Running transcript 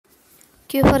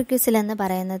Q four ക്യൂസിൽ എന്ന്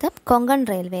പറയുന്നത് Konkan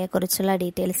റെയിൽവേയെക്കുറിച്ചുള്ള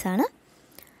details ആണ്.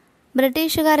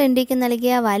 ബ്രിട്ടീഷുകാർ ഇന്ത്യക്ക്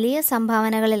നൽകിയ വലിയ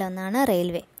സംഭാവനകളിലൊന്നാണ്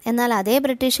റെയിൽവേ. എന്നാൽ അതേ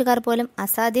ബ്രിട്ടീഷുകാർ പോലും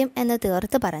അസാധ്യം എന്ന്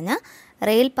തീർത്ത് പറഞ്ഞ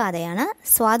റെയിൽപാതയാണ്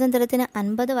സ്വാതന്ത്ര്യത്തിന്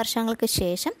 50 വർഷങ്ങൾക്ക്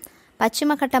ശേഷം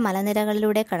പശ്ചിമഘട്ട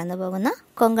മലനിരകളിലൂടെ കടന്നുപോകുന്ന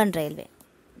കൊങ്കൺ റെയിൽവേ.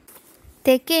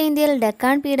 തെക്കേ ഇന്ത്യയിൽ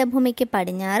ഡെക്കാൻ പീഠഭൂമിക്ക്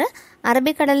പടിഞ്ഞാറ്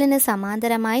അറബിക്കടലിന്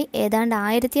സമാന്തരമായി ഏതാണ്ട്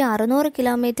 1600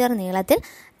 കിലോമീറ്റർ നീളത്തിൽ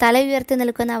തല ഉയർത്തി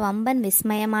നിൽക്കുന്ന വമ്പൻ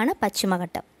വിസ്മയമാണ്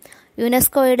പശ്ചിമഘട്ടം.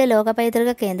 യുനെസ്കോയുടെ ലോക പൈതൃക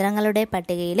കേന്ദ്രങ്ങളുടെ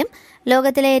പട്ടികയിലും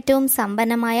ലോകത്തിലെ ഏറ്റവും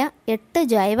സമ്പന്നമായ 8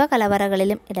 ജൈവ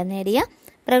കലവറകളിലും ഇടം നേടിയ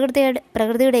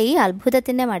പ്രകൃതിയുടെ ഈ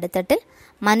അത്ഭുതത്തിൻ്റെ മടിത്തട്ടിൽ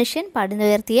മനുഷ്യൻ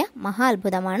പടുത്തുയർത്തിയ മഹാ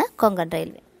അത്ഭുതമാണ് കൊങ്കൺ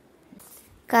റെയിൽവേ.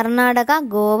 കർണാടക,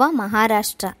 ഗോവ,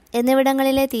 മഹാരാഷ്ട്ര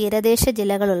എന്നിവിടങ്ങളിലെ തീരദേശ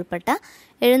ജില്ലകൾ ഉൾപ്പെട്ട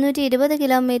 720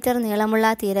 കിലോമീറ്റർ നീളമുള്ള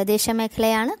തീരദേശ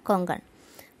മേഖലയാണ് കൊങ്കൺ.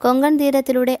 കൊങ്കൺ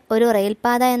തീരത്തിലൂടെ ഒരു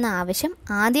റെയിൽപാത എന്ന ആവശ്യം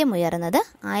ആദ്യം ഉയർന്നത്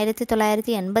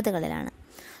 1980കളിലാണ്.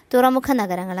 തുറമുഖ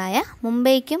നഗരങ്ങളായ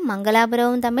മുംബൈക്കും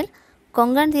മംഗലാപുരവും തമ്മിൽ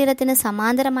കൊങ്കൺ തീരത്തിന്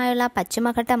സമാന്തരമായുള്ള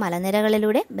പശ്ചിമഘട്ട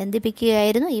മലനിരകളിലൂടെ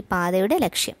ബന്ധിപ്പിക്കുകയായിരുന്നു ഈ പാതയുടെ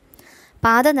ലക്ഷ്യം.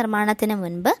 പാത നിർമ്മാണത്തിന്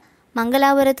മുൻപ്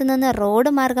മംഗലാപുരത്ത് നിന്ന് റോഡ്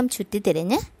മാർഗം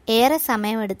ചുറ്റിത്തിരിഞ്ഞ് ഏറെ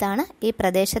സമയമെടുത്താണ് ഈ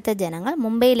പ്രദേശത്തെ ജനങ്ങൾ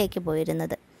മുംബൈയിലേക്ക്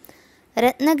പോയിരുന്നത്.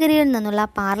 രത്നഗിരിയിൽ നിന്നുള്ള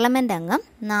പാർലമെന്റ് അംഗം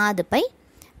നാദ് പൈ,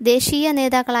 ദേശീയ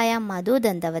നേതാക്കളായ മധു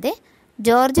ദന്തവതെ,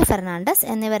 ജോർജ് ഫെർണാണ്ടസ്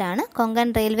എന്നിവരാണ് കൊങ്കൺ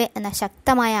റെയിൽവേ എന്ന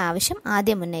ശക്തമായ ആവശ്യം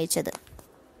ആദ്യം ഉന്നയിച്ചത്.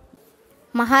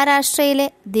 മഹാരാഷ്ട്രയിലെ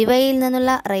ദിവയിൽ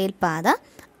നിന്നുള്ള റെയിൽപാത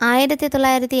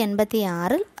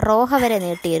 1986 റോഹ വരെ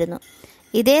നീട്ടിയിരുന്നു.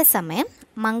 ഇതേ സമയം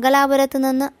മംഗലാപുരത്ത്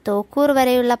നിന്ന് തോക്കൂർ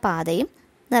വരെയുള്ള പാതയും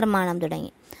നിർമ്മാണം തുടങ്ങി.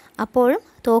 അപ്പോഴും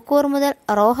തോക്കൂർ മുതൽ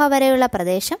റോഹ വരെയുള്ള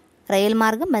പ്രദേശം റെയിൽ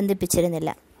മാർഗം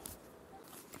ബന്ധിപ്പിച്ചിരുന്നില്ല.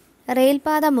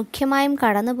 റെയിൽപാത മുഖ്യമായും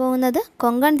കടന്നുപോകുന്നത്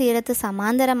കൊങ്കൺ തീരത്ത്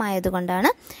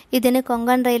സമാന്തരമായതുകൊണ്ടാണ് ഇതിന്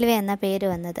കൊങ്കൺ റെയിൽവേ എന്ന പേര്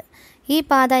വന്നത്. ഈ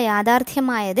പാത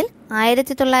യാഥാർത്ഥ്യമായതിൽ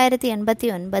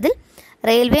 1989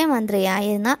 റെയിൽവേ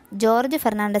മന്ത്രിയായിരുന്ന ജോർജ്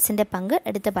ഫെർണാണ്ടസിൻ്റെ പങ്ക്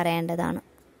എടുത്തു പറയേണ്ടതാണ്.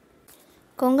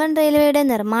 കൊങ്കൺ റെയിൽവേയുടെ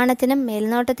നിർമ്മാണത്തിനും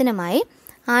മേൽനോട്ടത്തിനുമായി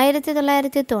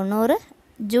 1990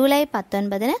 July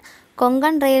 19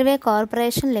 Konkan railway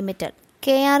corporation limited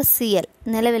KRCL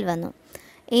നിലവിൽ വന്നു.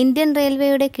 ഇന്ത്യൻ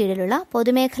റെയിൽവേയുടെ കീഴിലുള്ള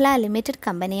പൊതുമേഖലാ ലിമിറ്റഡ്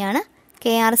കമ്പനിയാണ്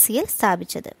KRCL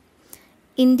സ്ഥാപിച്ചത്.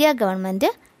 India government,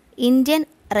 Indian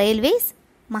railways,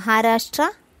 Maharashtra,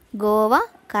 Goa,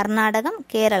 കർണാടകം,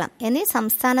 കേരളം എന്നീ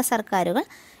സംസ്ഥാന സർക്കാരുകൾ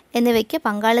എന്നിവയ്ക്ക്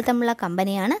പങ്കാളിത്തമുള്ള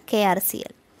കമ്പനിയാണ്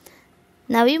KRCL.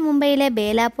 നവി മുംബൈയിലെ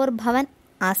ബേലാപൂർ ഭവൻ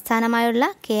ആസ്ഥാനമായുള്ള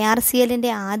KRCLൻ്റെ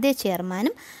ആദ്യ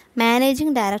ചെയർമാനും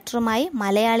മാനേജിംഗ് ഡയറക്ടറുമായി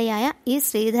മലയാളിയായ ഇ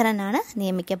ശ്രീധരനാണ്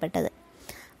നിയമിക്കപ്പെട്ടത്.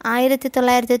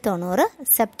 1990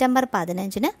 സെപ്റ്റംബർ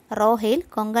 15 റോഹയിൽ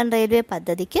കൊങ്കൺ റെയിൽവേ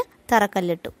പദ്ധതിക്ക്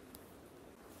തറക്കല്ലിട്ടു.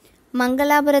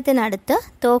 മംഗലാപുരത്തിനടുത്ത്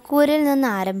തോക്കൂരിൽ നിന്ന്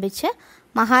ആരംഭിച്ച്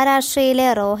മഹാരാഷ്ട്രയിലെ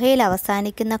റോഹയിൽ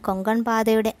അവസാനിക്കുന്ന കൊങ്കൺ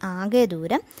പാതയുടെ ആകെ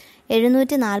ദൂരം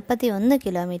 741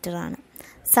 കിലോമീറ്ററാണ്.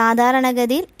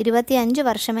 സാധാരണഗതിയിൽ 25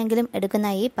 വർഷമെങ്കിലും എടുക്കുന്ന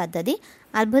ഈ പദ്ധതി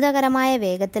അത്ഭുതകരമായ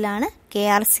വേഗത്തിലാണ്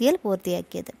KRCL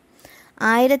പൂർത്തിയാക്കിയത്.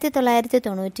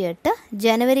 1998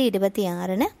 ജനുവരി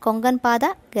 26 കൊങ്കൺ പാത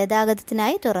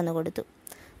ഗതാഗതത്തിനായി തുറന്നുകൊടുത്തു.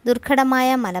 ദുർഘടമായ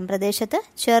മലമ്പ്രദേശത്ത്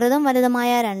ചെറുതും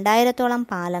വലുതുമായ 2000-ഓളം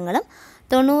പാലങ്ങളും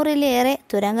 90-ലേറെ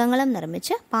തുരങ്കങ്ങളും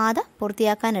നിർമ്മിച്ച് പാത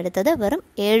പൂർത്തിയാക്കാനെടുത്തത് വെറും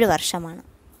 7 വർഷമാണ്.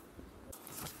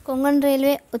 കൊങ്കൺ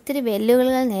റെയിൽവേ ഒത്തിരി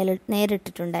വെല്ലുവിളികൾ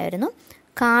നേരിട്ടിട്ടുണ്ടായിരുന്നു.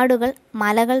 കാടുകൾ,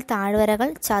 മലകൾ, താഴ്വരകൾ,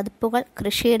 ചതുപ്പുകൾ,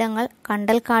 കൃഷിയിടങ്ങൾ,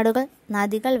 കണ്ടൽക്കാടുകൾ,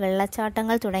 നദികൾ,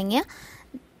 വെള്ളച്ചാട്ടങ്ങൾ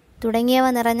തുടങ്ങിയവ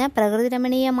നിറഞ്ഞ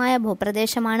പ്രകൃതിരമണീയമായ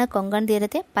ഭൂപ്രദേശമാണ് കൊങ്കൺ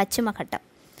തീരത്തെ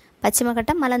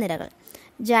പശ്ചിമഘട്ടം മലനിരകൾ.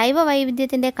 ജൈവ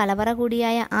വൈവിധ്യത്തിൻ്റെ കലവറ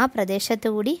കൂടിയായ ആ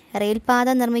പ്രദേശത്തുകൂടി റെയിൽപാത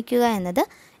നിർമ്മിക്കുക എന്നത്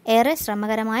ഏറെ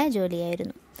ശ്രമകരമായ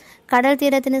ജോലിയായിരുന്നു. കടൽ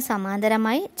തീരത്തിന്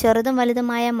സമാന്തരമായി ചെറുതും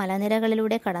വലുതുമായ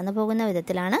മലനിരകളിലൂടെ കടന്നുപോകുന്ന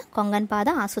വിധത്തിലാണ് കൊങ്കൺ പാത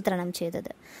ആസൂത്രണം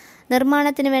ചെയ്തത്.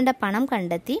 നിർമ്മാണത്തിന് വേണ്ട പണം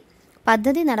കണ്ടെത്തി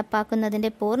പദ്ധതി നടപ്പാക്കുന്നതിൻ്റെ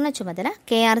പൂർണ്ണ ചുമതല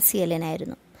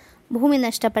KRCLനായിരുന്നു. ഭൂമി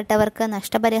നഷ്ടപ്പെട്ടവർക്ക്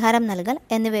നഷ്ടപരിഹാരം നൽകൽ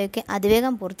എന്നിവയൊക്കെ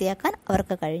അതിവേഗം പൂർത്തിയാക്കാൻ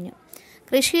അവർക്ക് കഴിഞ്ഞു.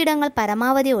 കൃഷിയിടങ്ങൾ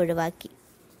പരമാവധി ഒഴിവാക്കി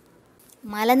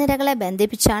മലനിരകളെ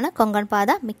ബന്ധിപ്പിച്ചാണ് കൊങ്കൺ പാത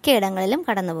മിക്കയിടങ്ങളിലും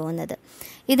കടന്നുപോകുന്നത്.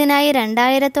 ഇതിനായി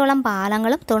 2000-ഓളം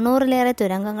പാലങ്ങളും 90-ലേറെ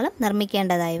തുരങ്കങ്ങളും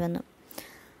നിർമ്മിക്കേണ്ടതായി വന്നു.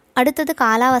 അടുത്തത്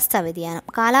കാലാവസ്ഥാ വ്യതിയാനം.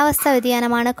 കാലാവസ്ഥാ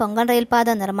വ്യതിയാനമാണ് കൊങ്കൺ റെയിൽപാത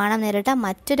നിർമ്മാണം നേരിട്ട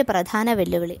മറ്റൊരു പ്രധാന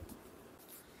വെല്ലുവിളി.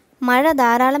 മഴ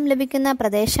ധാരാളം ലഭിക്കുന്ന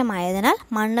പ്രദേശമായതിനാൽ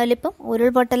മണ്ണൊലിപ്പും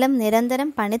ഉരുൾപൊട്ടലും നിരന്തരം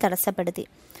പണി തടസ്സപ്പെടുത്തി.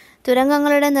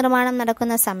 തുരങ്കങ്ങളുടെ നിർമ്മാണം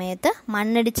നടക്കുന്ന സമയത്ത്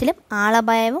മണ്ണിടിച്ചിലും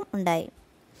ആളപായവും ഉണ്ടായി.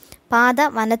 പാത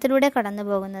വനത്തിലൂടെ കടന്നു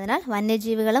പോകുന്നതിനാൽ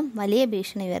വന്യജീവികളും വലിയ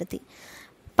ഭീഷണി ഉയർത്തി.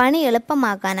 പണി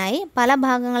എളുപ്പമാക്കാനായി പല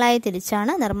ഭാഗങ്ങളായി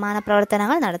തിരിച്ചാണ് നിർമ്മാണ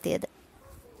പ്രവർത്തനങ്ങൾ നടത്തിയത്.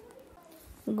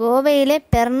 ഗോവയിലെ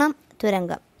പെർണം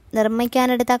തുരങ്കം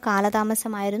നിർമ്മിക്കാനെടുത്ത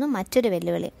കാലതാമസമായിരുന്നു മറ്റൊരു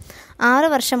വെല്ലുവിളി.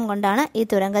 6 വർഷം കൊണ്ടാണ് ഈ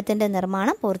തുരങ്കത്തിൻ്റെ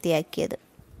നിർമ്മാണം പൂർത്തിയാക്കിയത്.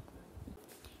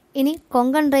 ഇനി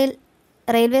കൊങ്കൺ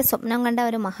റെയിൽവേ സ്വപ്നം കണ്ട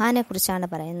ഒരു മഹാനെക്കുറിച്ചാണ്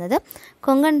പറയുന്നത്.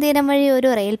 കൊങ്കൺ തീരം വഴി ഒരു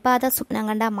റെയിൽപാത സ്വപ്നം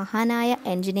കണ്ട മഹാനായ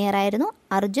എഞ്ചിനീയറായിരുന്നു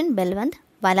അർജുൻ ബൽവന്ത്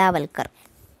വലാവൽക്കർ.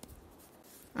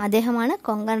 അദ്ദേഹമാണ്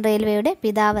കൊങ്കൺ റെയിൽവേയുടെ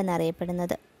പിതാവ്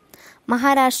എന്നറിയപ്പെടുന്നത്.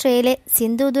 മഹാരാഷ്ട്രയിലെ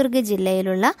സിന്ധുദുർഗ്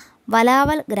ജില്ലയിലുള്ള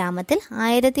വലാവൽ ഗ്രാമത്തിൽ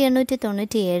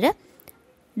 1897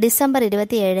 ഡിസംബർ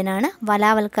 27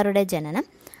 വലാവൽക്കറുടെ ജനനം.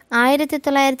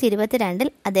 1922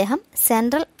 അദ്ദേഹം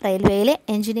സെൻട്രൽ റെയിൽവേയിലെ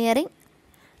എഞ്ചിനീയറിംഗ്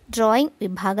ഡ്രോയിംഗ്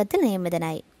വിഭാഗത്തിൽ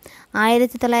നിയമിതനായി.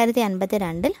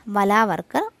 1952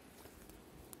 വലാവർക്കർ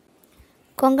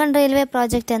കൊങ്കൺ റെയിൽവേ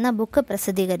പ്രോജക്റ്റ് എന്ന ബുക്ക്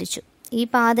പ്രസിദ്ധീകരിച്ചു. ഈ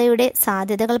പാതയുടെ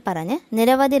സാധ്യതകൾ പറഞ്ഞ്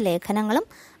നിരവധി ലേഖനങ്ങളും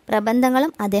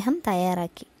പ്രബന്ധങ്ങളും അദ്ദേഹം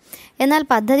തയ്യാറാക്കി. എന്നാൽ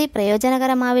പദ്ധതി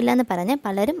പ്രയോജനകരമാവില്ലെന്ന് പറഞ്ഞ്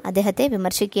പലരും അദ്ദേഹത്തെ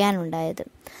വിമർശിക്കാനുണ്ടായത്.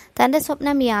 തൻ്റെ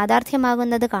സ്വപ്നം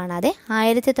യാഥാർത്ഥ്യമാകുന്നത് കാണാതെ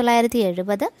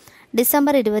 1970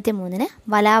 ഡിസംബർ 23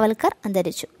 വലാവൽക്കർ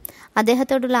അന്തരിച്ചു.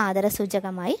 അദ്ദേഹത്തോടുള്ള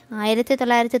ആദരസൂചകമായി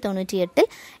 1998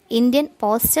 ഇന്ത്യൻ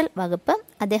പോസ്റ്റൽ വകുപ്പ്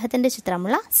അദ്ദേഹത്തിൻ്റെ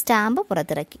ചിത്രമുള്ള സ്റ്റാമ്പ്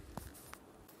പുറത്തിറക്കി.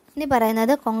 ഇനി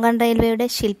പറയുന്നത് കൊങ്കൺ റെയിൽവേയുടെ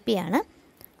ശില്പിയാണ്.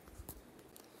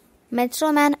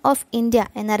 മെട്രോമാൻ ഓഫ് ഇന്ത്യ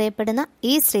എന്നറിയപ്പെടുന്ന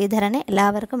ഇ ശ്രീധരനെ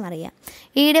എല്ലാവർക്കും അറിയാം.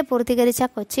 ഈയിടെ പൂർത്തീകരിച്ച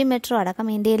കൊച്ചി മെട്രോ അടക്കം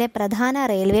ഇന്ത്യയിലെ പ്രധാന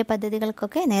റെയിൽവേ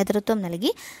പദ്ധതികൾക്കൊക്കെ നേതൃത്വം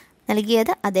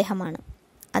നൽകിയത് അദ്ദേഹമാണ്.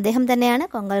 അദ്ദേഹം തന്നെയാണ്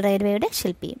കൊങ്കൺ റെയിൽവേയുടെ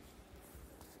ശില്പിയും.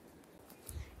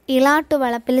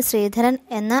 ഇളാട്ടുവളപ്പിൽ ശ്രീധരൻ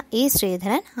എന്ന ഇ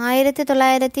ശ്രീധരൻ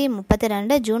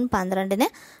 1932 ജൂൺ 12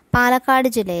 പാലക്കാട്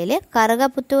ജില്ലയിലെ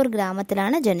കറുകപുത്തൂർ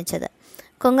ഗ്രാമത്തിലാണ് ജനിച്ചത്.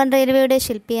 കൊങ്കൺ റെയിൽവേയുടെ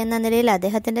ശില്പി എന്ന നിലയിൽ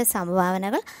അദ്ദേഹത്തിൻ്റെ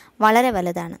സംഭാവനകൾ വളരെ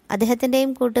വലുതാണ്.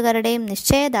 അദ്ദേഹത്തിൻ്റെയും കൂട്ടുകാരുടെയും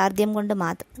നിശ്ചയദാർഢ്യം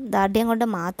കൊണ്ട്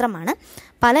മാത്രമാണ്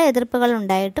പല എതിർപ്പുകൾ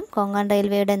ഉണ്ടായിട്ടും കൊങ്കൺ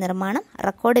റെയിൽവേയുടെ നിർമ്മാണം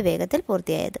റെക്കോർഡ് വേഗത്തിൽ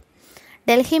പൂർത്തിയായത്.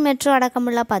 ഡൽഹി മെട്രോ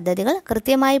അടക്കമുള്ള പദ്ധതികൾ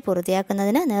കൃത്യമായി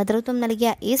പൂർത്തിയാക്കുന്നതിന് നേതൃത്വം നൽകിയ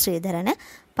ഇ ശ്രീധരന്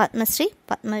പത്മശ്രീ,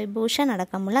 പത്മവിഭൂഷൺ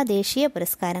അടക്കമുള്ള ദേശീയ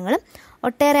പുരസ്കാരങ്ങളും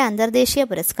ഒട്ടേറെ അന്തർദേശീയ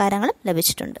പുരസ്കാരങ്ങളും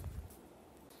ലഭിച്ചിട്ടുണ്ട്.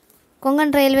 കൊങ്കൺ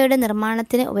റെയിൽവേയുടെ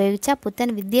നിർമ്മാണത്തിന് ഉപയോഗിച്ച പുത്തൻ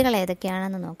വിദ്യകൾ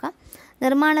ഏതൊക്കെയാണെന്ന് നോക്കാം.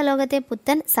 നിർമ്മാണ ലോകത്തെ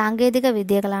പുത്തൻ സാങ്കേതിക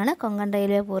വിദ്യകളാണ് കൊങ്കൺ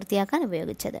റെയിൽവേ പൂർത്തിയാക്കാൻ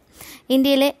ഉപയോഗിച്ചത്.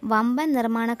 ഇന്ത്യയിലെ വമ്പൻ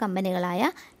നിർമ്മാണ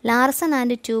കമ്പനികളായ ലാർസൻ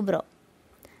ആൻഡ് ട്യൂബ്രോ,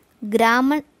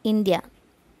 ഗ്രാമൺ ഇന്ത്യ,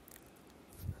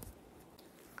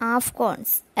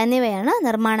 ആഫ്കോൺസ് എന്നിവയാണ്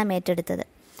നിർമ്മാണം ഏറ്റെടുത്തത്.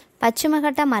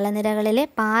 പശ്ചിമഘട്ട മലനിരകളിലെ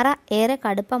പാറ ഏറെ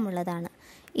കടുപ്പമുള്ളതാണ്.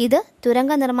 ഇത്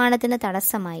തുരങ്ക നിർമ്മാണത്തിന്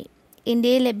തടസ്സമായി.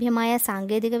 ഇന്ത്യയിൽ ലഭ്യമായ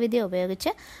സാങ്കേതികവിദ്യ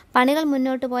ഉപയോഗിച്ച് പണികൾ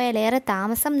മുന്നോട്ട് പോയാൽ ഏറെ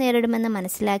താമസം നേരിടുമെന്ന്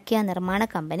മനസ്സിലാക്കിയ നിർമ്മാണ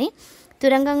കമ്പനി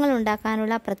തുരങ്കങ്ങൾ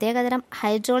ഉണ്ടാക്കാനുള്ള പ്രത്യേകതരം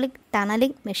ഹൈഡ്രോളിക്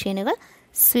ടണലിംഗ് മെഷീനുകൾ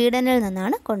സ്വീഡനിൽ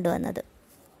നിന്നാണ് കൊണ്ടുവന്നത്.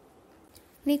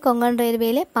 ഇനി കൊങ്കൺ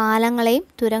റെയിൽവേയിലെ പാലങ്ങളെയും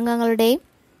തുരങ്കങ്ങളുടെയും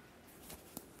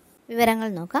വിവരങ്ങൾ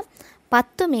നോക്കാം.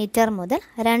 10 മീറ്റർ മുതൽ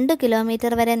 2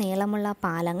 കിലോമീറ്റർ വരെ നീളമുള്ള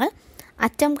പാലങ്ങൾ,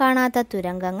 അറ്റം കാണാത്ത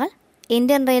തുരങ്കങ്ങൾ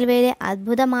ഇന്ത്യൻ റെയിൽവേയിലെ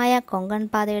അദ്ഭുതമായ കൊങ്കൺ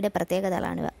പാതയുടെ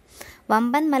പ്രത്യേകതകളാണിവ.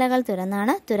 വമ്പൻ മലകൾ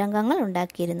തുരന്നാണ് തുരങ്കങ്ങൾ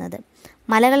ഉണ്ടാക്കിയിരുന്നത്.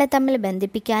 മലകളെ തമ്മിൽ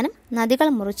ബന്ധിപ്പിക്കാനും നദികൾ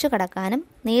മുറിച്ചു കടക്കാനും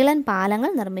നീളൻ പാലങ്ങൾ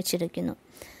നിർമ്മിച്ചിരിക്കുന്നു.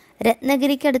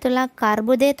 രത്നഗിരിക്കടുത്തുള്ള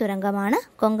കർബുദേ തുരങ്കമാണ്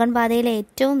കൊങ്കൺ പാതയിലെ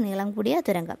ഏറ്റവും നീളം കൂടിയ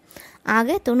തുരങ്കം.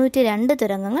 ആകെ 92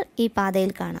 തുരങ്കങ്ങൾ ഈ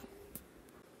പാതയിൽ കാണാം.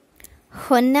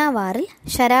 ഹൊന്നാവാറിൽ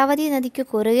ശരാവതി നദിക്ക്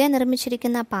കുറുകെ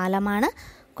നിർമ്മിച്ചിരിക്കുന്ന പാലമാണ്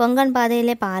കൊങ്കൺ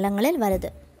പാതയിലെ പാലങ്ങളിൽ വലുത്.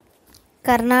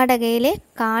 കർണാടകയിലെ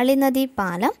കാളിനദി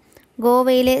പാലം,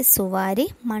 ഗോവയിലെ സുവാരി,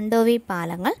 മണ്ഡോവി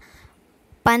പാലങ്ങൾ,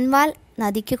 പൻവാൽ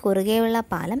നദിക്ക് കുറുകെയുള്ള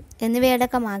പാലം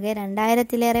എന്നിവയടക്കമാകെ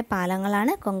 2000-ലേറെ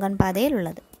പാലങ്ങളാണ് കൊങ്കൺ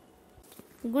പാതയിലുള്ളത്.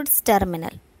 Goods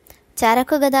terminal.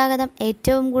 ചരക്കു ഗതാഗതം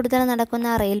ഏറ്റവും കൂടുതൽ നടക്കുന്ന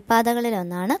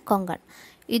റെയിൽപാതകളിലൊന്നാണ് കൊങ്കൺ.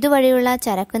 ഇതുവഴിയുള്ള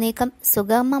ചരക്കു നീക്കം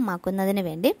സുഗമമാക്കുന്നതിന്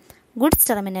വേണ്ടി ഗുഡ്സ്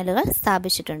ടെർമിനലുകൾ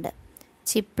സ്ഥാപിച്ചിട്ടുണ്ട്.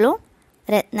 ചിപ്ലൂൺ,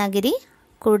 രത്നഗിരി,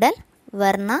 കുഡൽ,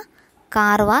 വെർണ,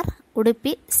 കാർവാർ,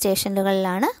 ഉടുപ്പി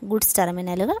സ്റ്റേഷനുകളിലാണ് ഗുഡ്സ്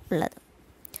ടെർമിനലുകൾ ഉള്ളത്.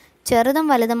 ചെറുതും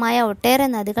വലുതുമായ ഒട്ടേറെ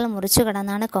നദികൾ മുറിച്ചു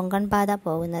കടന്നാണ് കൊങ്കൺ പാത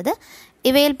പോകുന്നത്.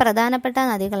 ഇവയിൽ പ്രധാനപ്പെട്ട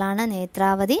നദികളാണ്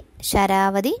നേത്രാവതി,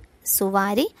 ശരാവതി,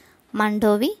 സുവാരി,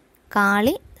 മണ്ഡോവി,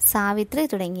 കാളി, സാവിത്രി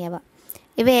തുടങ്ങിയവ.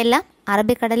 ഇവയെല്ലാം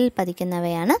അറബിക്കടലിൽ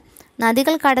പതിക്കുന്നവയാണ്.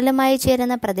 നദികൾ കടലുമായി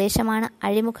ചേരുന്ന പ്രദേശമാണ്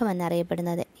അഴിമുഖം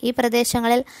എന്നറിയപ്പെടുന്നത്. ഈ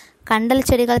പ്രദേശങ്ങളിൽ കണ്ടൽ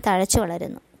ചെടികൾ തഴച്ചു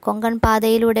വളരുന്നു. കൊങ്കൺ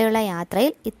പാതയിലൂടെയുള്ള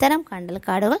യാത്രയിൽ ഇത്തരം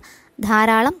കണ്ടൽക്കാടുകൾ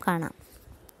ധാരാളം കാണാം.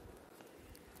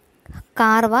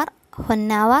 കാർവാർ,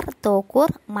 ഹൊന്നാവാർ, തോക്കൂർ,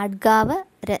 മഡ്ഗാവ്,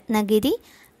 രത്നഗിരി,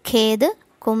 ഖേദ്,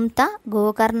 കുംത,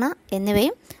 ഗോകർണ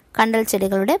എന്നിവയും കണ്ടൽ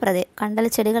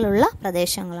ചെടികളുള്ള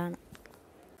പ്രദേശങ്ങളാണ്.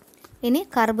 ഇനി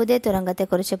കർബുദേ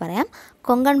തുരങ്കത്തെക്കുറിച്ച് പറയാം.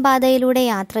 കൊങ്കൺ പാതയിലൂടെ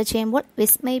യാത്ര ചെയ്യുമ്പോൾ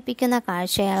വിസ്മയിപ്പിക്കുന്ന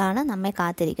കാഴ്ചകളാണ് നമ്മെ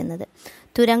കാത്തിരിക്കുന്നത്.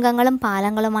 തുരങ്കങ്ങളും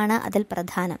പാലങ്ങളുമാണ് അതിൽ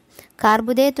പ്രധാനം.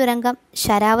 കർബുദേ തുരങ്കം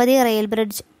ശരാവതി റെയിൽ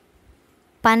ബ്രിഡ്ജ്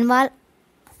പൻവാൽ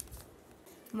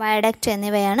വയഡക്റ്റ്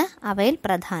എന്നിവയാണ് അവയിൽ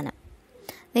പ്രധാനം.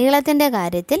 നീളത്തിൻ്റെ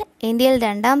കാര്യത്തിൽ ഇന്ത്യയിൽ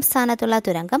 2ാം സ്ഥാനത്തുള്ള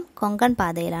തുരങ്കം കൊങ്കൺ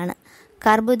പാതയിലാണ്.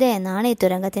 കർബുദ എന്നാണ് ഈ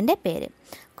തുരങ്കത്തിൻ്റെ പേര്.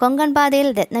 കൊങ്കൺ പാതയിൽ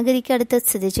രത്നഗിരിക്കടുത്ത്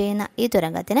സ്ഥിതി ചെയ്യുന്ന ഈ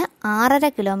തുരങ്കത്തിന് 6.5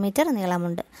 കിലോമീറ്റർ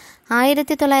നീളമുണ്ട്.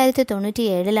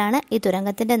 1997 ഈ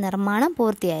തുരങ്കത്തിൻ്റെ നിർമ്മാണം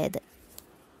പൂർത്തിയായത്.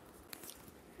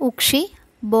 ഉക്ഷി,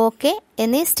 ബോക്കെ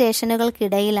എന്നീ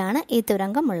സ്റ്റേഷനുകൾക്കിടയിലാണ് ഈ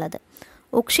തുരങ്കം ഉള്ളത്.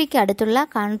 ഉക്ഷിക്ക് അടുത്തുള്ള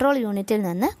കൺട്രോൾ യൂണിറ്റിൽ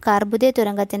നിന്ന് കർബുദ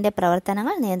തുരങ്കത്തിൻ്റെ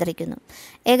പ്രവർത്തനങ്ങൾ നിയന്ത്രിക്കുന്നു.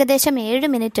 ഏകദേശം 7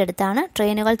 മിനിറ്റ് എടുത്താണ്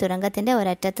ട്രെയിനുകൾ തുരങ്കത്തിൻ്റെ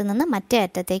ഒരറ്റത്ത് നിന്ന് മറ്റേ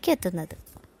അറ്റത്തേക്ക് എത്തുന്നത്.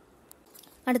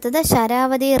 അടുത്തത്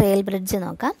ശരാവതി റെയിൽ ബ്രിഡ്ജ്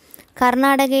നോക്കാം.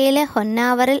 കർണാടകയിലെ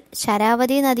ഹൊന്നാവറിൽ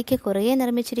ശരാവതി നദിക്ക് കുറുകെ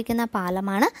നിർമ്മിച്ചിരിക്കുന്ന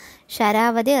പാലമാണ്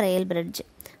ശരാവതി റെയിൽ ബ്രിഡ്ജ്.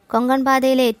 കൊങ്കൺ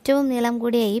പാതയിലെ ഏറ്റവും നീളം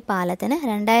കൂടിയ ഈ പാലത്തിന്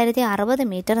 2060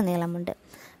 മീറ്റർ നീളമുണ്ട്.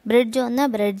 ബ്രിഡ്ജ് 1,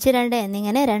 ബ്രിഡ്ജ് 2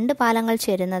 എന്നിങ്ങനെ 2 പാലങ്ങൾ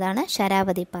ചേരുന്നതാണ്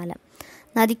ശരാവതി പാലം.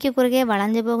 നദിക്ക് കുറുകെ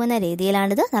വളഞ്ഞു പോകുന്ന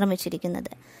രീതിയിലാണിത്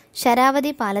നിർമ്മിച്ചിരിക്കുന്നത്.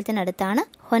 ശരാവതി പാലത്തിനടുത്താണ്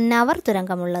ഹൊന്നാവർ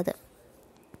തുരങ്കമുള്ളത്.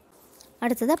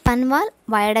 അടുത്തത് പൻവാൽ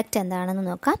വയഡക്റ്റ് എന്താണെന്ന്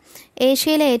നോക്കാം.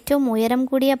 ഏഷ്യയിലെ ഏറ്റവും ഉയരം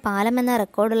കൂടിയ പാലം എന്ന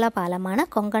റെക്കോർഡുള്ള പാലമാണ്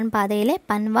കൊങ്കൺ പാതയിലെ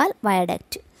പൻവാൽ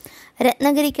വയഡക്റ്റ്.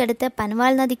 രത്നഗിരിക്കടുത്ത്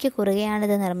പൻവാൽ നദിക്ക്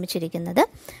കുറുകെയാണിത് നിർമ്മിച്ചിരിക്കുന്നത്.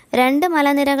 2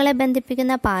 മലനിരകളെ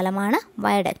ബന്ധിപ്പിക്കുന്ന പാലമാണ്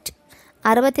വയഡക്റ്റ്.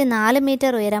 64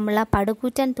 മീറ്റർ ഉയരമുള്ള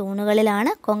പടുകൂറ്റൻ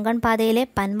തൂണുകളിലാണ് കൊങ്കൺ പാതയിലെ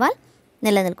പൻവാൽ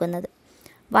നിലനിൽക്കുന്നത്.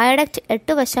 വയഡക്റ്റ്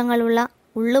 8 വശങ്ങളുള്ള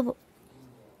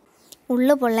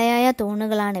ഉള്ളുപൊള്ളയായ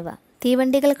തൂണുകളാണിവ.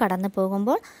 തീവണ്ടികൾ കടന്നു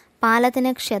പോകുമ്പോൾ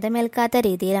പാലത്തിന് ക്ഷതമേൽക്കാത്ത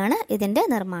രീതിയിലാണ് ഇതിൻ്റെ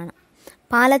നിർമ്മാണം.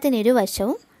 പാലത്തിന്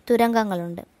ഇരുവശവും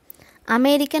തുരങ്കങ്ങളുണ്ട്.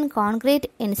 അമേരിക്കൻ കോൺക്രീറ്റ്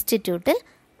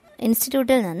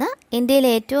ഇൻസ്റ്റിറ്റ്യൂട്ടിൽ നിന്ന് ഇന്ത്യയിലെ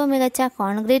ഏറ്റവും മികച്ച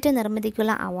കോൺക്രീറ്റ്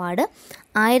നിർമ്മിതിക്കുള്ള അവാർഡ്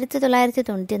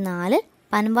 1994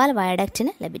 പൻവാൽ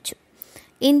വയഡക്റ്റിന് ലഭിച്ചു.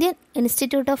 ഇന്ത്യൻ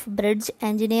ഇൻസ്റ്റിറ്റ്യൂട്ട് ഓഫ് ബ്രിഡ്ജ്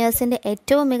എഞ്ചിനീയേഴ്സിൻ്റെ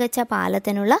ഏറ്റവും മികച്ച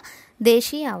പാലത്തിനുള്ള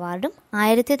ദേശീയ അവാർഡും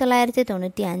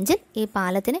 1995 ഈ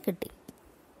പാലത്തിന് കിട്ടി.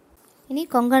 ഇനി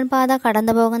കൊങ്കൺ പാത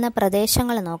കടന്നു പോകുന്ന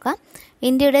പ്രദേശങ്ങൾ നോക്കാം.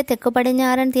 ഇന്ത്യയുടെ തെക്കു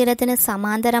പടിഞ്ഞാറൻ തീരത്തിന്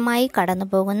സമാന്തരമായി കടന്നു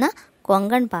പോകുന്ന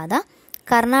കൊങ്കൺ പാത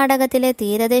കർണാടകത്തിലെ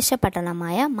തീരദേശ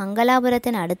പട്ടണമായ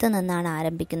മംഗലാപുരത്തിനടുത്ത് നിന്നാണ്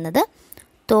ആരംഭിക്കുന്നത്.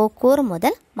 തോക്കൂർ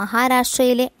മുതൽ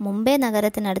മഹാരാഷ്ട്രയിലെ മുംബൈ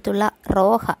നഗരത്തിനടുത്തുള്ള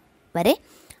റോഹ വരെ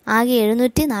ആകെ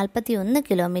 741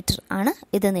 കിലോമീറ്റർ ആണ്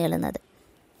ഇത് നീളുന്നത്.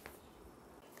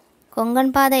 കൊങ്കൺ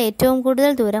പാത ഏറ്റവും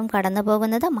കൂടുതൽ ദൂരം കടന്നു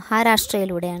പോകുന്നത്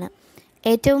മഹാരാഷ്ട്രയിലൂടെയാണ്.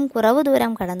 ഏറ്റവും കുറവ്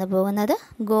ദൂരം കടന്നു പോകുന്നത്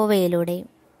ഗോവയിലൂടെയും.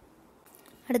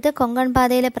 അടുത്ത് കൊങ്കൺ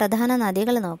പാതയിലെ പ്രധാന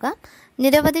നദികൾ നോക്കാം.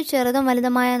 നിരവധി ചെറുതും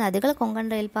വലുതുമായ നദികൾ കൊങ്കൺ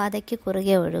റെയിൽപാതയ്ക്ക്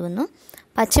കുറുകെ ഒഴുകുന്നു.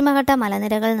 പശ്ചിമഘട്ട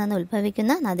മലനിരകളിൽ നിന്ന്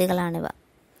ഉത്ഭവിക്കുന്ന നദികളാണിവ.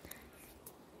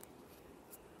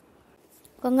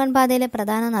 കൊങ്കൺ പാതയിലെ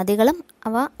പ്രധാന നദികളും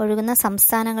അവ ഒഴുകുന്ന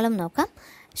സംസ്ഥാനങ്ങളും നോക്കാം.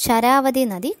 ശരാവതി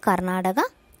നദി കർണാടക,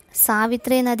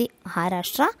 സാവിത്രി നദി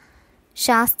മഹാരാഷ്ട്ര,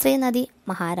 ശാസ്ത്രി നദി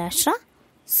മഹാരാഷ്ട്ര,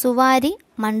 സുവാരി,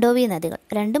 മണ്ഡോവി നദികൾ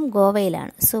രണ്ടും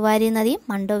ഗോവയിലാണ്. സുവാരി നദിയും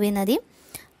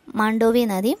മാണ്ഡോവി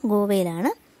നദിയും ഗോവയിലാണ്.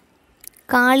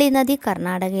 കാളി നദി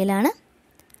കർണാടകയിലാണ്.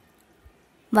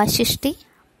 വശിഷ്ടി,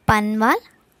 പൻവാൽ,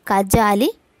 കജാലി,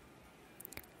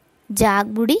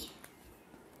 ജാഗ്ബുഡി,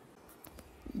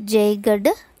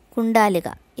 ജയ്ഗഡ്, കുണ്ടാലിക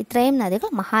ഇത്രയും നദികൾ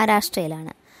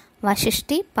മഹാരാഷ്ട്രയിലാണ്.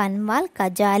 വശിഷ്ടി, പൻവാൽ,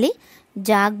 കജാലി,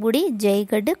 ജാഗ്ബുഡി,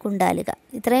 ജയ്ഗഡ്, കുണ്ടാലിക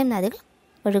ഇത്രയും നദികൾ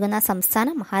ഒഴുകുന്ന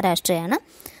സംസ്ഥാനം മഹാരാഷ്ട്രയാണ്.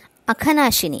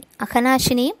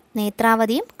 അഘനാശിനിയും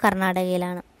നേത്രാവതിയും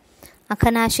കർണാടകയിലാണ്.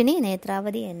 അഘനാശിനി,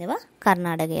 നേത്രാവതി എന്നിവ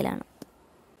കർണാടകയിലാണ്.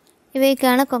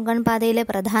 ഇവയൊക്കെയാണ് കൊങ്കൺ പാതയിലെ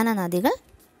പ്രധാന നദികൾ.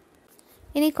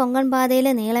 ഇനി കൊങ്കൺ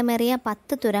പാതയിലെ നീളമേറിയ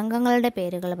 10 തുരങ്കങ്ങളുടെ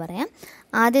പേരുകൾ പറയാം.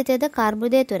 ആദ്യത്തേത്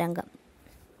കർബുദ തുരങ്കം.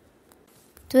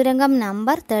 തുരങ്കം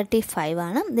നമ്പർ 35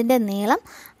 ആണ്. ഇതിൻ്റെ നീളം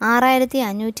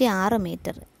 6506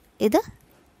 മീറ്റർ. ഇത്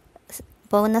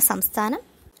പോകുന്ന സംസ്ഥാനം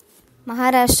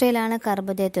മഹാരാഷ്ട്രയിലാണ്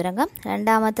കർബുദ തുരങ്കം.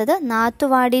 രണ്ടാമത്തത്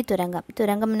നാത്തുവാടി തുരങ്കം.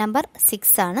 തുരങ്കം നമ്പർ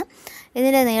 6 ആണ്.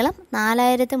 ഇതിൻ്റെ നീളം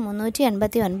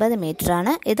 4389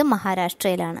 മീറ്ററാണ്. ഇത്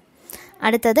മഹാരാഷ്ട്രയിലാണ്.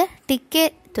 അടുത്തത് ടിക്കെ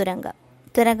തുരങ്കം.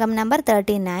 തുരങ്കം നമ്പർ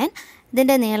 39.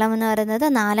 ഇതിൻ്റെ നീളം എന്ന് പറയുന്നത്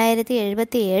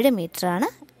 4077 മീറ്ററാണ്.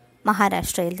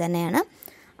 മഹാരാഷ്ട്രയിൽ തന്നെയാണ്.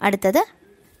 അടുത്തത്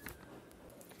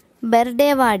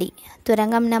ബെർഡേവാടി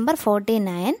തുരങ്കം നമ്പർ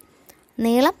 49.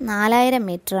 നീളം 4000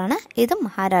 മീറ്ററാണ്. ഇതും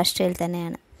മഹാരാഷ്ട്രയിൽ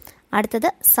തന്നെയാണ്. അടുത്തത്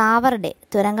സാവർഡെ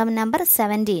തുരങ്കം നമ്പർ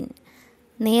 17.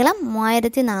 നീളം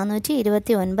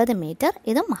 3429 മീറ്റർ.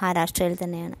 ഇതും മഹാരാഷ്ട്രയിൽ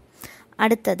തന്നെയാണ്.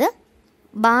 അടുത്തത്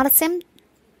ബാർസെം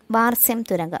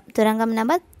തുരങ്കം. തുരങ്കം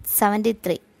നമ്പർ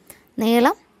 73.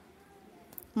 നീളം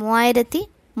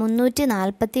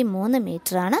 3343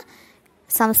 മീറ്ററാണ്.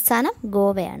 സംസ്ഥാനം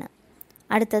ഗോവയാണ്.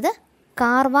 അടുത്തത്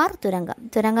കാർവാർ തുരങ്കം.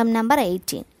 തുരങ്കം നമ്പർ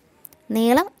 18.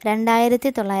 നീളം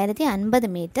 2950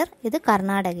 മീറ്റർ. ഇത്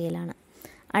കർണാടകയിലാണ്.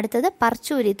 അടുത്തത്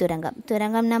പർച്ചൂരി തുരങ്കം.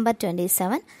 തുരങ്കം നമ്പർ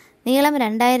 27. നീളം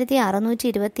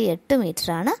 2628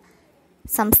 മീറ്ററാണ്.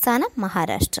 സംസ്ഥാനം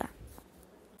മഹാരാഷ്ട്ര.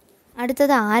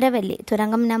 അടുത്തത് ആരവല്ലി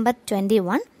തുരങ്കം നമ്പർ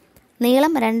 21,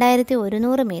 നീളം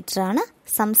 2100 മീറ്ററാണ്.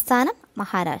 സംസ്ഥാനം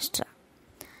മഹാരാഷ്ട്ര.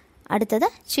 അടുത്തത്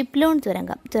ചിപ്ലൂൺ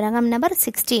തുരങ്കം നമ്പർ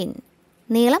 16,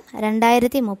 നീളം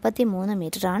 2033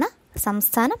 മീറ്ററാണ്.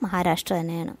 സംസ്ഥാനം മഹാരാഷ്ട്ര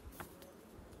തന്നെയാണ്.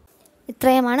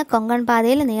 ഇത്രയുമാണ് കൊങ്കൺ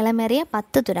പാതയിൽ നീളമേറിയ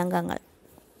 10 തുരങ്കങ്ങൾ.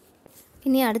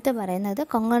 ഇനി അടുത്ത് പറയുന്നത്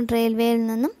കൊങ്കൺ റെയിൽവേ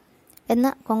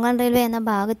എന്ന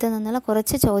ഭാഗത്തു നിന്നുള്ള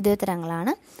കുറച്ച്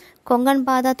ചോദ്യോത്തരങ്ങളാണ്. കൊങ്കൺ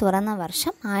പാത തുറന്ന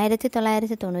വർഷം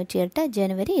 1998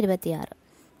 ജനുവരി 26.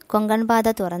 കൊങ്കൺ പാത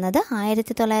തുറന്നത്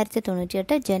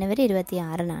 1998 ജനുവരി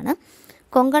 26-നാണ്.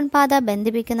 കൊങ്കൺ പാത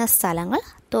ബന്ധിപ്പിക്കുന്ന സ്ഥലങ്ങൾ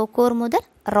തോക്കൂർ മുതൽ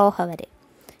റോഹ വരെ.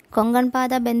 കൊങ്കൺ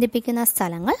പാത ബന്ധിപ്പിക്കുന്ന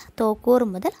സ്ഥലങ്ങൾ തോക്കൂർ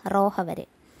മുതൽ റോഹ വരെ.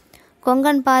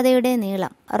 കൊങ്കൺ പാതയുടെ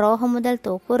നീളം റോഹ മുതൽ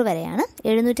തോക്കൂർ വരെയാണ്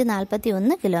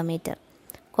 741 കിലോമീറ്റർ.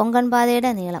 കൊങ്കൺ പാതയുടെ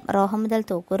നീളം റോഹ മുതൽ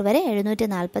തോക്കൂർ വരെ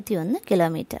 741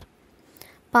 കിലോമീറ്റർ.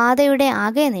 പാതയുടെ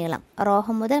ആകെ നീളം റോഹ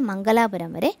മുതൽ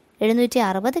മംഗലാപുരം വരെ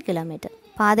 760 കിലോമീറ്റർ.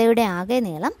 പാതയുടെ ആകെ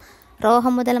നീളം റോഹ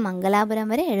മുതൽ മംഗലാപുരം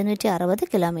വരെ 760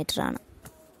 കിലോമീറ്ററാണ്.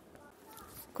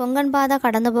 കൊങ്കൺ പാത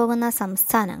കടന്നുപോകുന്ന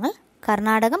സംസ്ഥാനങ്ങൾ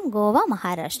കർണാടകം, ഗോവ,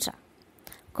 മഹാരാഷ്ട്ര.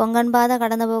 കൊങ്കൺ പാത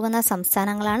കടന്നുപോകുന്ന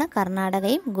സംസ്ഥാനങ്ങളാണ്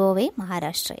കർണാടകയും ഗോവയും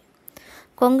മഹാരാഷ്ട്രയും.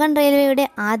 കൊങ്കൺ റെയിൽവേയുടെ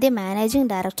ആദ്യ മാനേജിംഗ്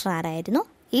ഡയറക്ടർ ആരായിരുന്നു?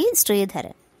 ഇ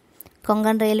ശ്രീധരൻ.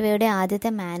 കൊങ്കൺ റെയിൽവേയുടെ ആദ്യത്തെ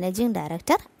managing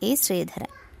director E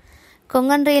Sreedharan.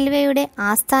 Konkan റെയിൽവേയുടെ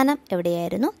ആസ്ഥാനം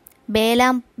എവിടെയായിരുന്നു?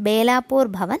 ബേലാപൂർ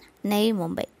ഭവൻ, നയി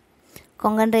മുംബൈ.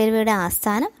 കൊങ്കൺ റെയിൽവേയുടെ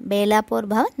ആസ്ഥാനം ബേലാപൂർ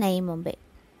ഭവൻ, നയി മുംബൈ.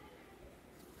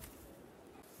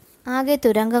 ആകെ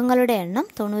തുരങ്കങ്ങളുടെ എണ്ണം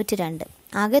 92.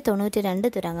 ആകെ 92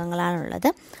 തുരങ്കങ്ങളാണുള്ളത്.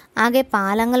 ആകെ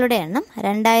പാലങ്ങളുടെ എണ്ണം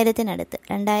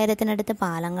 2000-നടുത്ത്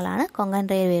പാലങ്ങളാണ് കൊങ്കൺ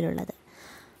റെയിൽവേയിലുള്ളത്.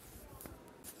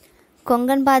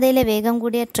 കൊങ്കൺ പാതയിലെ വേഗം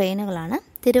കൂടിയ ട്രെയിനുകളാണ്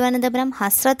Thiruvananthapuram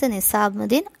Hazrat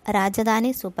Nizamuddin Rajdhani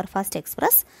superfast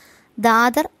express,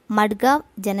 Dadar Madgaon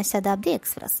Janshatabdi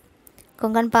express.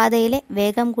 Konkan പാതയിലെ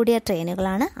വേഗം കൂടിയ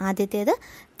ട്രെയിനുകളാണ് ആദ്യത്തേത്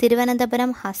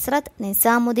തിരുവനന്തപുരം ഹസ്രത്ത്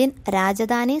നിസാമുദ്ദീൻ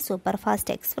രാജധാനി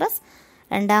സൂപ്പർഫാസ്റ്റ് എക്സ്പ്രസ്,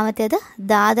 രണ്ടാമത്തേത്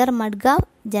ദാദർ മഡ്ഗാവ്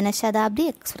ജനശതാബ്ദി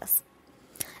എക്സ്പ്രസ്.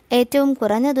 ഏറ്റവും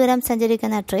കുറഞ്ഞ ദൂരം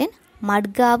സഞ്ചരിക്കുന്ന train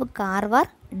Madgaon Karwar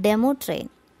DEMU train.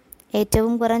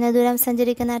 ഏറ്റവും കുറഞ്ഞ ദൂരം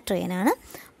സഞ്ചരിക്കുന്ന ട്രെയിനാണ്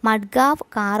മഡ്ഗാവ്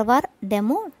കാർവാർ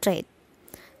ഡെമു ട്രെയിൻ.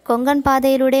 കൊങ്കൺ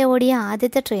പാതയിലൂടെ ഓടിയ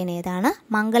ആദ്യത്തെ ട്രെയിൻ ഏതാണ്?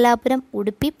 Mangalapuram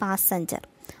Udupi passenger.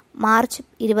 March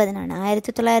 20-നാണ്.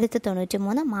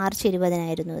 1993 March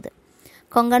 20-നായിരുന്നു ഇത്.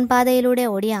 കൊങ്കൺ പാതയിലൂടെ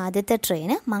ഓടിയ ആദ്യത്തെ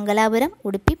ട്രെയിന് മംഗലാപുരം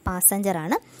ഉടുപ്പി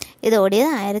പാസഞ്ചറാണ്. ഇത് ഓടിയത്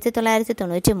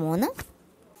 1993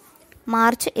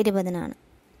 മാർച്ച് 20-നാണ്.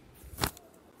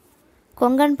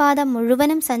 കൊങ്കൺ പാത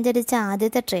മുഴുവനും സഞ്ചരിച്ച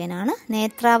ആദ്യത്തെ ട്രെയിനാണ്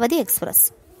നേത്രാവതി എക്സ്പ്രസ്.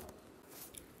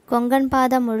 കൊങ്കൺ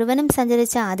പാത മുഴുവനും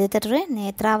സഞ്ചരിച്ച ആദ്യത്തെ ട്രെയിൻ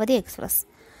നേത്രാവതി എക്സ്പ്രസ്.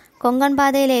 കൊങ്കൺ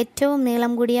പാതയിലെ ഏറ്റവും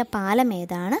നീളം കൂടിയ പാലം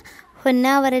ഏതാണ്?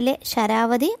 ഹൊന്നാവറിലെ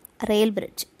ശരാവതി റെയിൽ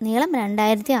ബ്രിഡ്ജ്. നീളം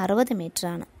 2060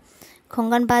 മീറ്ററാണ്.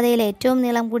 കൊങ്കൺ പാതയിലെ ഏറ്റവും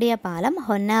നീളം കൂടിയ പാലം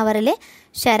ഹൊന്നാവറിലെ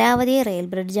ശരാവതി റെയിൽ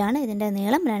ബ്രിഡ്ജാണ്. ഇതിൻ്റെ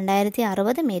നീളം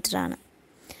 2060 മീറ്ററാണ്.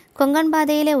 കൊങ്കൺ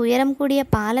പാതയിലെ ഉയരം കൂടിയ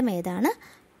പാലം ഏതാണ്?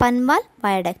 പൻവാൽ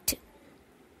വയഡക്റ്റ്.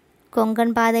 കൊങ്കൺ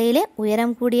പാതയിലെ ഉയരം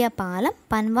കൂടിയ പാലം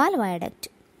പൻവാൽ വയഡക്റ്റ്.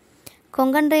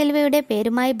 കൊങ്കൺ റെയിൽവേയുടെ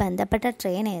പേരുമായി ബന്ധപ്പെട്ട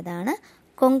ട്രെയിൻ ഏതാണ്?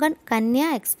 കൊങ്കൺ കന്യ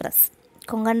എക്സ്പ്രസ്.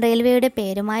 കൊങ്കൺ റെയിൽവേയുടെ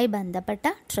പേരുമായി ബന്ധപ്പെട്ട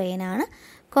ട്രെയിനാണ്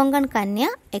കൊങ്കൺ കന്യ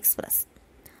എക്സ്പ്രസ്.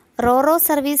 റോറോ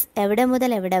സർവീസ് എവിടെ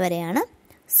മുതൽ എവിടെ വരെയാണ്?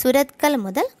 സുരത്കൽ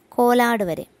മുതൽ കോലാട്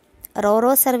വരെ.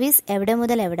 റോറോ സർവീസ് എവിടെ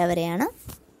മുതൽ എവിടെ വരെയാണ്?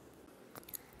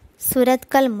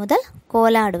 സുരത്കൽ മുതൽ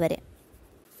കോലാട് വരെ.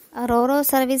 റോറോ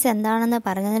സർവീസ് എന്താണെന്ന്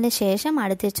പറഞ്ഞതിന് ശേഷം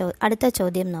അടുത്ത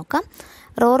ചോദ്യം നോക്കാം.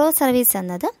 റോറോ സർവീസ്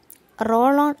എന്നത്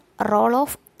റോൾ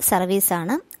ഓഫ്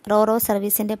സർവീസാണ്. റോറോ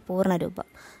സർവീസിൻ്റെ പൂർണ്ണരൂപം.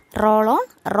 റോൾ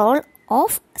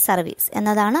ഓഫ് സർവീസ്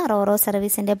എന്നതാണ് റോറോ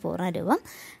സർവീസിൻ്റെ പൂർണ്ണരൂപം.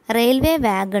 റെയിൽവേ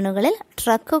വാഗണുകളിൽ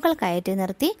ട്രക്കുകൾ കയറ്റി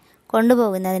നിർത്തി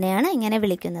കൊണ്ടുപോകുന്നതിനെയാണ് ഇങ്ങനെ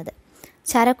വിളിക്കുന്നത്.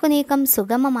 ചരക്കു നീക്കം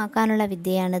സുഗമമാക്കാനുള്ള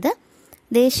വിദ്യയാണിത്.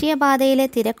 ദേശീയപാതയിലെ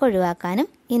തിരക്കൊഴിവാക്കാനും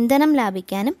ഇന്ധനം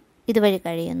ലാഭിക്കാനും ഇതുവഴി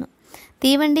കഴിയുന്നു.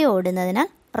 തീവണ്ടി ഓടുന്നതിനാൽ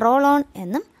റോൾ ഓൺ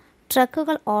എന്നും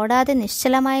ട്രക്കുകൾ ഓടാതെ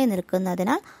നിശ്ചലമായി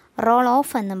നിൽക്കുന്നതിനാൽ റോൾ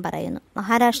ഓഫ് എന്നും പറയുന്നു.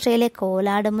 മഹാരാഷ്ട്രയിലെ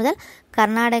കോലാട് മുതൽ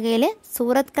കർണാടകയിലെ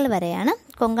സൂറത്കൽ വരെയാണ്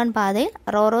കൊങ്കൺ പാതയിൽ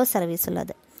റോറോ സർവീസ്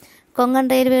ഉള്ളത്. കൊങ്കൺ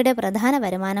റെയിൽവേയുടെ പ്രധാന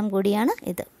വരുമാനം കൂടിയാണ്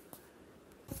ഇത്.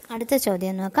 അടുത്ത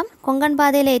ചോദ്യം നോക്കാം. കൊങ്കൺ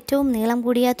പാതയിലെ ഏറ്റവും നീളം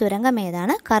കൂടിയ തുരങ്കം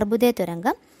ഏതാണ്? കർബുദേ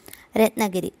തുരങ്കം,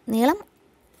 രത്നഗിരി. നീളം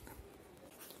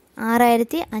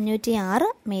 6506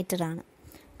 മീറ്ററാണ്.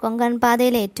 കൊങ്കൺ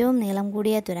പാതയിലെ ഏറ്റവും നീളം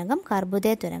കൂടിയ തുരങ്കം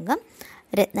കർബുദേ തുരങ്കം,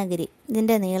 രത്നഗിരി.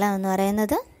 ഇതിൻ്റെ നീളം എന്ന്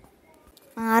പറയുന്നത്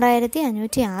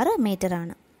 6506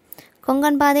 മീറ്ററാണ്.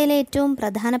 കൊങ്കൺ പാതയിലെ ഏറ്റവും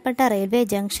പ്രധാനപ്പെട്ട റെയിൽവേ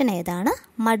ജംഗ്ഷൻ ഏതാണ്?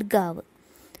 മഡ്ഗാവ്.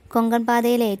 കൊങ്കൺ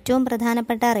പാതയിലെ ഏറ്റവും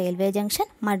പ്രധാനപ്പെട്ട railway junction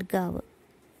Madgaon.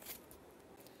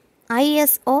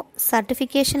 ISO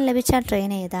certification ലഭിച്ച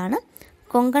ട്രെയിൻ ഏതാണ്?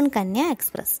 കൊങ്കൺ കന്യ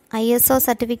എക്സ്പ്രസ്. ISO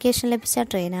സർട്ടിഫിക്കേഷൻ ലഭിച്ച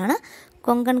ട്രെയിനാണ്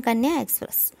കൊങ്കൺ കന്യ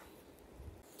എക്സ്പ്രസ്.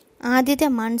 ആദ്യത്തെ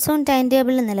മൺസൂൺ ടൈം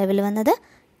ടേബിൾ നിലവിൽ വന്നത്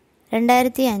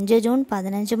 2005 ജൂൺ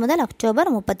 15 മുതൽ ഒക്ടോബർ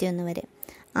 31 വരെ.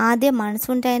 ആദ്യ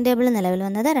മൺസൂൺ ടൈം ടേബിൾ നിലവിൽ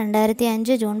വന്നത്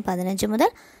 2005 ജൂൺ 15 മുതൽ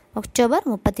ഒക്ടോബർ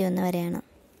 31 വരെയാണ്.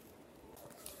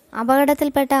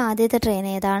 അപകടത്തിൽപ്പെട്ട ആദ്യത്തെ ട്രെയിൻ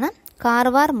ഏതാണ്?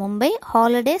 Karwar Mumbai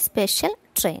holiday special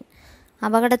train.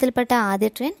 അപകടത്തിൽപ്പെട്ട ആദ്യ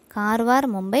train Karwar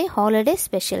Mumbai holiday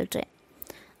special train.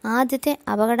 ആദ്യത്തെ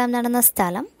അപകടം നടന്ന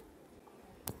സ്ഥലം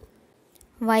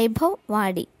വൈഭവ്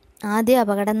വാടി. ആദ്യ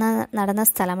അപകടം നടന്ന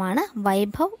സ്ഥലമാണ്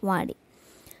വൈഭവ് വാടി.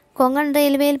 കൊങ്കൺ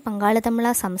റെയിൽവേയിൽ പങ്കാളിത്തമുള്ള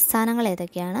സംസ്ഥാനങ്ങൾ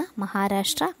ഏതൊക്കെയാണ്?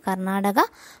 മഹാരാഷ്ട്ര, കർണാടക,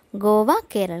 ഗോവ,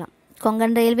 കേരളം.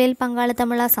 കൊങ്കൺ റെയിൽവേയിൽ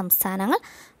പങ്കാളിത്തമുള്ള സംസ്ഥാനങ്ങൾ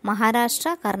മഹാരാഷ്ട്ര,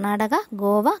 കർണാടക,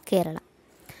 ഗോവ, കേരളം.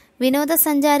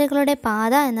 വിനോദസഞ്ചാരികളുടെ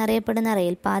പാത എന്നറിയപ്പെടുന്ന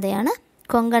റെയിൽപാതയാണ്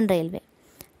കൊങ്കൺ റെയിൽവേ.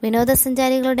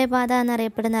 വിനോദസഞ്ചാരികളുടെ പാത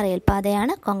എന്നറിയപ്പെടുന്ന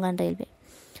റെയിൽപാതയാണ് Konkan railway.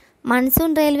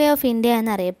 Monsoon railway of India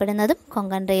എന്നറിയപ്പെടുന്നതും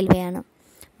Konkan റെയിൽവേയാണ്.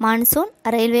 Monsoon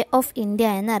railway of India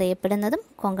എന്നറിയപ്പെടുന്നതും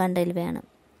Konkan റെയിൽവേയാണ്.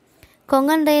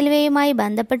 Konkan റെയിൽവേയുമായി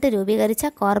ബന്ധപ്പെട്ട് രൂപീകരിച്ച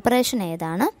കോർപ്പറേഷൻ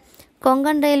ഏതാണ്?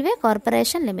 Konkan railway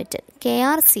corporation limited,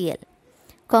 KRCL.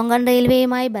 Konkan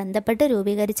റെയിൽവേയുമായി ബന്ധപ്പെട്ട്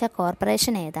രൂപീകരിച്ച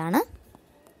കോർപ്പറേഷൻ ഏതാണ്?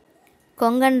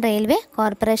 Konkan railway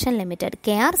corporation limited,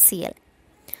 KRCL.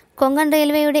 Konkan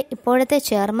റെയിൽവേയുടെ ഇപ്പോഴത്തെ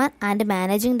ചെയർമാൻ ആൻഡ്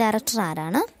മാനേജിംഗ് ഡയറക്ടർ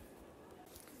ആരാണ്?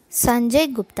 സഞ്ജയ്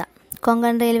ഗുപ്ത.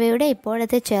 കൊങ്കൺ റെയിൽവേയുടെ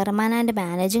ഇപ്പോഴത്തെ ചെയർമാൻ ആൻഡ്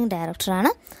മാനേജിംഗ്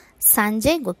ഡയറക്ടറാണ്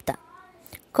സഞ്ജയ് ഗുപ്ത.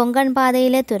 കൊങ്കൺ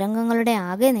പാതയിലെ തുരങ്കങ്ങളുടെ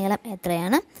ആകെ നീളം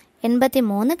എത്രയാണ്?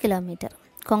 83 കിലോമീറ്റർ.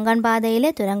 കൊങ്കൺ പാതയിലെ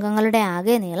തുരങ്കങ്ങളുടെ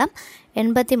ആകെ നീളം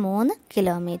 83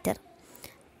 കിലോമീറ്റർ.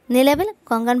 നിലവിൽ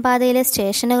കൊങ്കൺ പാതയിലെ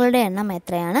സ്റ്റേഷനുകളുടെ എണ്ണം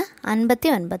എത്രയാണ്?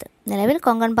 59. നിലവിൽ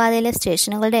കൊങ്കൺ പാതയിലെ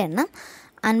സ്റ്റേഷനുകളുടെ എണ്ണം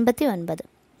 59.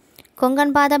 കൊങ്കൺ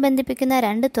പാത ബന്ധിപ്പിക്കുന്ന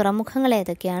 2 തുറമുഖങ്ങൾ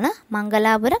ഏതൊക്കെയാണ്?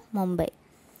 മംഗലാപുരം, മുംബൈ.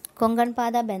 കൊങ്കൺ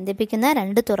പാത ബന്ധിപ്പിക്കുന്ന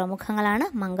 2 തുറമുഖങ്ങളാണ്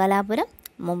മംഗലാപുരം,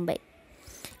 മുംബൈ.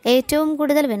 ഏറ്റവും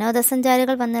കൂടുതൽ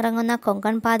വിനോദസഞ്ചാരികൾ വന്നിറങ്ങുന്ന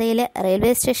കൊങ്കൺ പാതയിലെ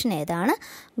റെയിൽവേ സ്റ്റേഷൻ ഏതാണ്?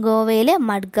 ഗോവയിലെ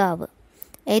മഡ്ഗാവ്.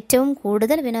 ഏറ്റവും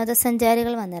കൂടുതൽ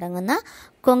വിനോദസഞ്ചാരികൾ വന്നിറങ്ങുന്ന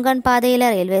കൊങ്കൺ പാതയിലെ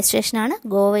റെയിൽവേ സ്റ്റേഷനാണ്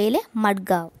ഗോവയിലെ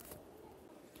മഡ്ഗാവ്.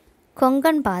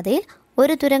 കൊങ്കൺ പാതയിൽ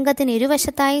ഒരു തുരങ്കത്തിന്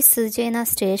ഇരുവശത്തായി സ്ഥിതി ചെയ്യുന്ന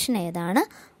സ്റ്റേഷൻ ഏതാണ്?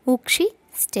 ഉക്ഷി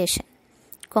സ്റ്റേഷൻ.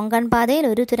 കൊങ്കൺ പാതയിൽ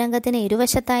ഒരു തുരങ്കത്തിന്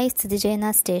ഇരുവശത്തായി സ്ഥിതി ചെയ്യുന്ന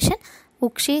സ്റ്റേഷൻ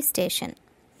ഉക്ഷി സ്റ്റേഷൻ.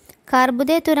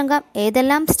 കാർബുദേ തുരങ്കം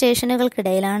ഏതെല്ലാം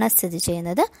സ്റ്റേഷനുകൾക്കിടയിലാണ് സ്ഥിതി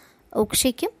ചെയ്യുന്നത്?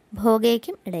 ഉക്ഷിക്കും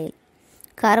ഭോഗയ്ക്കും ഇടയിൽ.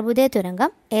 കാർബുദേ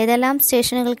തുരങ്കം ഏതെല്ലാം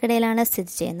സ്റ്റേഷനുകൾക്കിടയിലാണ്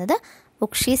സ്ഥിതി ചെയ്യുന്നത്?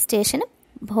 ഉക്ഷി സ്റ്റേഷനും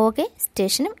ഭോഗെ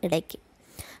സ്റ്റേഷനും ഇടയ്ക്ക്.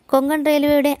 കൊങ്കൺ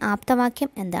റെയിൽവേയുടെ ആപ്തവാക്യം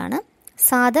എന്താണ്?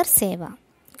 സാദർ സേവ.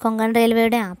 കൊങ്കൺ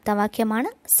റെയിൽവേയുടെ ആപ്തവാക്യമാണ്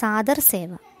സാദർ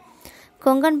സേവ.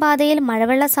 കൊങ്കൺ പാതയിൽ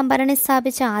മഴവെള്ള സംഭരണി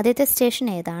സ്ഥാപിച്ച ആദ്യത്തെ സ്റ്റേഷൻ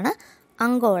ഏതാണ്?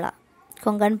 അങ്കോള.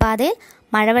 കൊങ്കൺ പാതയിൽ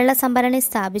മഴവെള്ള സംഭരണി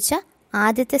സ്ഥാപിച്ച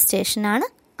ആദ്യത്തെ സ്റ്റേഷനാണ്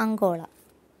അങ്കോള.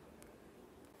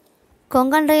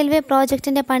 കൊങ്കൺ റെയിൽവേ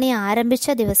പ്രോജക്റ്റിൻ്റെ പണി ആരംഭിച്ച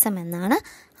ദിവസം എന്നാണ്?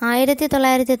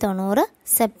 1990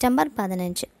 സെപ്റ്റംബർ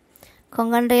 15.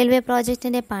 കൊങ്കൺ റെയിൽവേ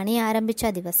പ്രോജക്റ്റിൻ്റെ പണി ആരംഭിച്ച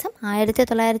ദിവസം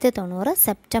 1990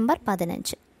 സെപ്റ്റംബർ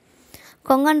 15.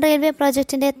 കൊങ്കൺ റെയിൽവേ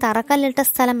പ്രോജക്റ്റിൻ്റെ തറക്കല്ലിട്ട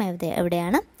സ്ഥലം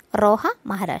എവിടെയാണ്? റോഹ,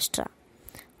 മഹാരാഷ്ട്ര.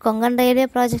 കൊങ്കൺ റെയിൽവേ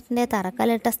പ്രോജക്റ്റിൻ്റെ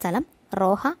തറക്കല്ലിട്ട സ്ഥലം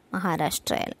റോഹ,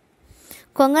 മഹാരാഷ്ട്രയിൽ.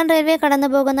 കൊങ്കൺ റെയിൽവേ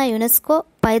കടന്നുപോകുന്ന യുനെസ്കോ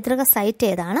പൈതൃക സൈറ്റ്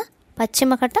ഏതാണ്?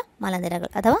 പശ്ചിമഘട്ട മലനിരകൾ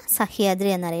അഥവാ സഹ്യാദ്രി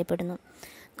എന്നറിയപ്പെടുന്നു.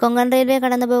 കൊങ്കൺ റെയിൽവേ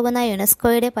കടന്നുപോകുന്ന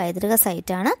യുനെസ്കോയുടെ പൈതൃക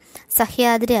സൈറ്റാണ്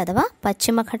സഹ്യാദ്രി അഥവാ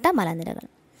പശ്ചിമഘട്ട മലനിരകൾ.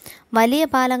 വലിയ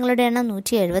പാലങ്ങളുടെ എണ്ണം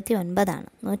 179 ആണ്.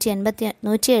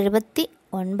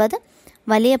 179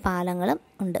 വലിയ പാലങ്ങളും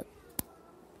ഉണ്ട്.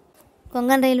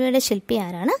 കൊങ്കൺ റെയിൽവേയുടെ ശില്പി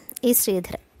ആരാണ്?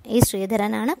 ശ്രീധരൻ.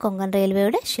 ശ്രീധരനാണ് കൊങ്കൺ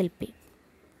റെയിൽവേയുടെ ശില്പി.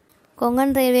 കൊങ്കൺ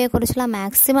റെയിൽവേയെക്കുറിച്ചുള്ള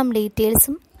മാക്സിമം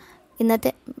ഡീറ്റെയിൽസ്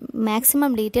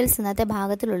ഇന്നത്തെ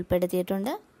ഭാഗത്തിൽ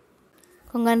ഉൾപ്പെടുത്തിയിട്ടുണ്ട്.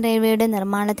 കൊങ്കൺ റെയിൽവേയുടെ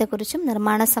നിർമ്മാണത്തെക്കുറിച്ചും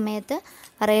നിർമ്മാണ സമയത്ത്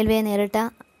റെയിൽവേ നേരിട്ട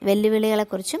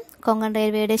വെല്ലുവിളികളെക്കുറിച്ചും കൊങ്കൺ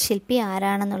റെയിൽവേയുടെ ശില്പി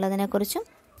ആരാണെന്നുള്ളതിനെക്കുറിച്ചും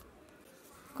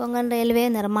കൊങ്കൺ റെയിൽവേ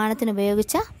നിർമ്മാണത്തിന്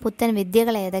ഉപയോഗിച്ച പുത്തൻ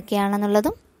വിദ്യകൾ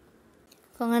ഏതൊക്കെയാണെന്നുള്ളതും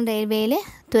കൊങ്കൺ റെയിൽവേയിലെ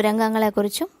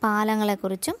തുരങ്കങ്ങളെക്കുറിച്ചും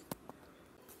പാലങ്ങളെക്കുറിച്ചും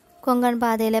കൊങ്കൺ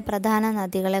പാതയിലെ പ്രധാന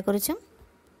നദികളെക്കുറിച്ചും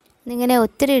ഇങ്ങനെ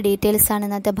ഒത്തിരി ഡീറ്റെയിൽസാണ്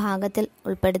ഇന്നത്തെ ഭാഗത്തിൽ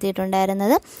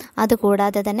ഉൾപ്പെടുത്തിയിട്ടുണ്ടായിരുന്നത്.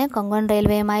 അതുകൂടാതെ തന്നെ കൊങ്കൺ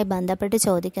റെയിൽവേയുമായി ബന്ധപ്പെട്ട്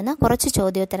ചോദിക്കുന്ന കുറച്ച്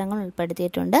ചോദ്യോത്തരങ്ങൾ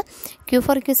ഉൾപ്പെടുത്തിയിട്ടുണ്ട്.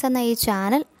 Q4 Quiz എന്ന ഈ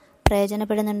ചാനൽ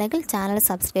പ്രയോജനപ്പെടുന്നുണ്ടെങ്കിൽ ചാനൽ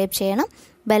സബ്സ്ക്രൈബ് ചെയ്യണം,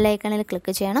 ബെല്ലൈക്കണിൽ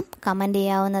ക്ലിക്ക് ചെയ്യണം, കമൻറ്റ്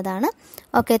ചെയ്യാവുന്നതാണ്.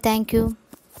 Okay, thank you.